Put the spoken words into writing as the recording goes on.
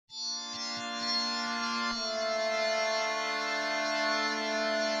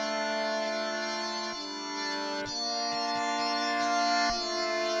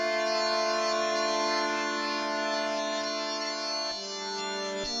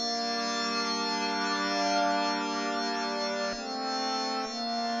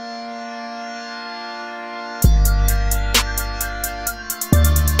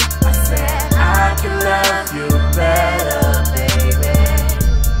love you better, baby.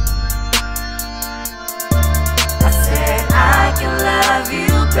 I said I can love you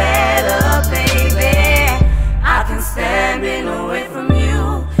better, baby. I can stand being away from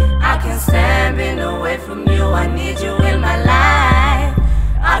you. I can stand being away from you. I need you in my life.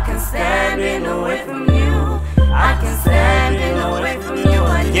 I can stand being away from you. I can stand being away from you.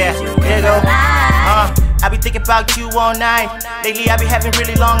 I need you in my life. I be thinking about you all night. Lately I be having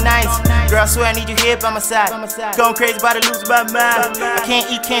really long nights. Girl, I swear I need you here by my side. Going crazy about to lose my mind. I can't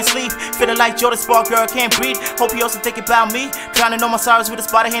eat, can't sleep. Feeling like Jordan Spark, girl, can't breathe. Hope you also think about me. Trying to know my sorrows with a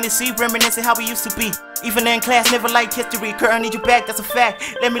spot of Hennessy. Reminiscing how we used to be. Even in class, never liked history. Girl, I need you back, that's a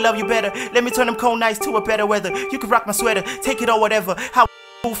fact. Let me love you better. Let me turn them cold nights to a better weather. You can rock my sweater, take it or whatever. How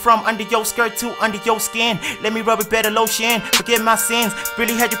move from under your skirt to under your skin. Let me rub it better, lotion. Forgive my sins.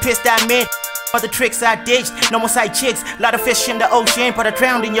 Really had you pissed, I admit. Other tricks I ditched, no more side chicks. Lot of fish in the ocean, but I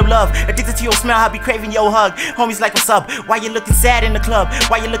drowned in your love. Addicted to your smell, I be craving your hug. Homies like, what's up? Why you looking sad in the club?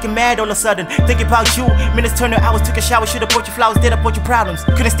 Why you looking mad all of a sudden? Thinking about you, minutes turn to hours. Took a shower, should've bought you flowers, did I bought you problems?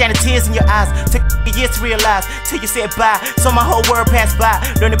 Couldn't stand the tears in your eyes. Took years to realize, till you said bye. Saw my whole world pass by.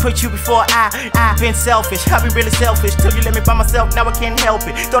 Learned to put you before I been selfish, I been really selfish. Till you let me by myself, now I can't help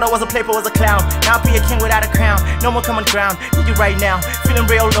it. Thought I was a playboy, was a clown. Now I be a king without a crown. No more common ground, need you right now. Feeling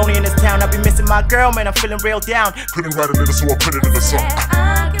real lonely in this town. I be missing my girl, man, I'm feeling real down. Couldn't write a letter, so I put it in a song.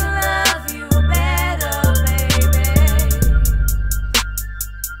 I can love you better, baby.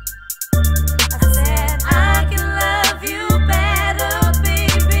 I said I can love you better,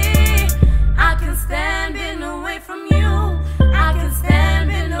 baby. I can stand being away from you. I can stand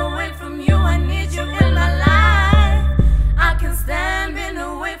being away from you. I need you in my life. I can stand being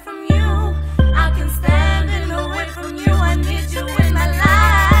away from you. I can stand being away from you. I need you in my life.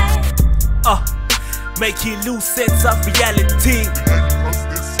 Make you lose sense of reality.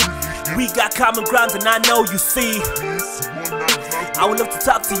 We got common grounds and I know you see. I would love to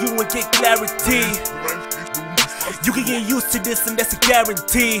talk to you and get clarity. You can get used to this and that's a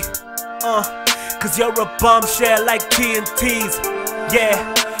guarantee. Cause you're a bombshell like TNTs.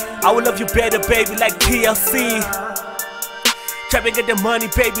 Yeah, I would love you better, baby, like TLC. Try to get the money,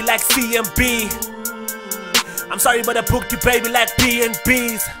 baby, like CMB. I'm sorry, but I booked you, baby, like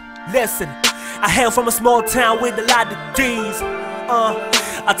B&Bs. Listen, I hail from a small town with a lot of G's.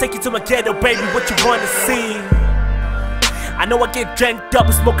 I'll take you to my ghetto, baby, what you wanna see? I know I get dranked up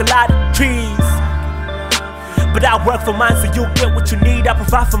and smoke a lot of trees, but I work for mine so you get what you need. I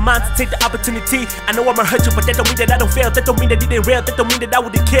provide for mine to take the opportunity. I know I'ma hurt you, but that don't mean that I don't fail. That don't mean that it ain't real. That don't mean that I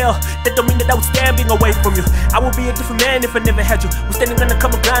wouldn't kill. That don't mean that I would stand being away from you. I would be a different man if I never had you. We're standing on the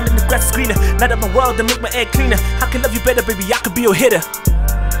common ground and the grass is greener. Light up my world and make my air cleaner. I can love you better, baby, I could be your hitter.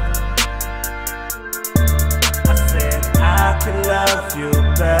 I can love you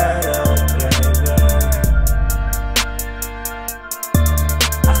better, baby.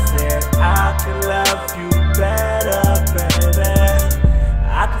 I said I can love